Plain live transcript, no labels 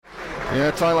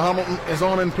Yeah, Tyler Hamilton is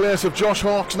on in place of Josh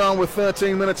Hawkes now with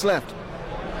 13 minutes left.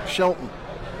 Shelton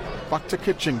back to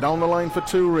Kitching, down the line for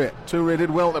Toure. Toure did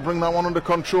well to bring that one under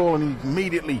control, and he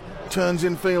immediately turns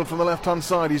in field from the left hand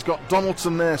side. He's got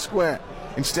Donaldson there square.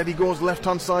 Instead he goes left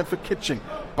hand side for Kitching,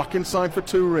 back inside for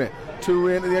Toure.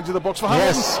 Toure into the edge of the box for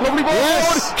Hamilton. Lovely ball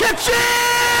forward. Kitching!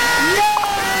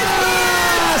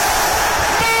 Yes!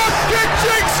 Mark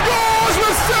Kitching scores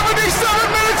with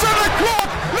 77 minutes on the clock.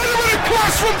 Little bit of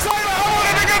class from Tyler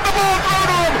Hamilton to get the ball thrown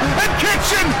home, and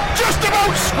Kitchen just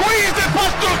about squeezed it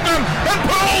past Duckman, and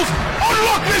Pearls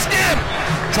unlock this game.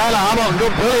 Tyler Hamilton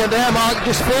done brilliant there, Mark.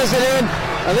 Just phase it in,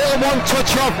 a little one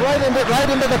touch off right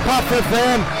into the path of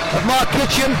Mark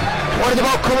Kitchen. Worried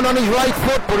about coming on his right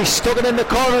foot, but he stuck it in the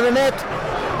corner of the net.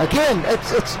 Again,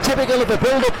 it's typical of a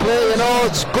build-up play,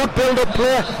 it's good build-up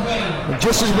play. And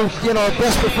just as we,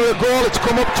 desperate for a goal, it's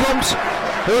come up trumps.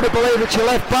 Who would have believed it's your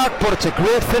left back, but it's a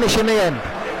great finish in the end.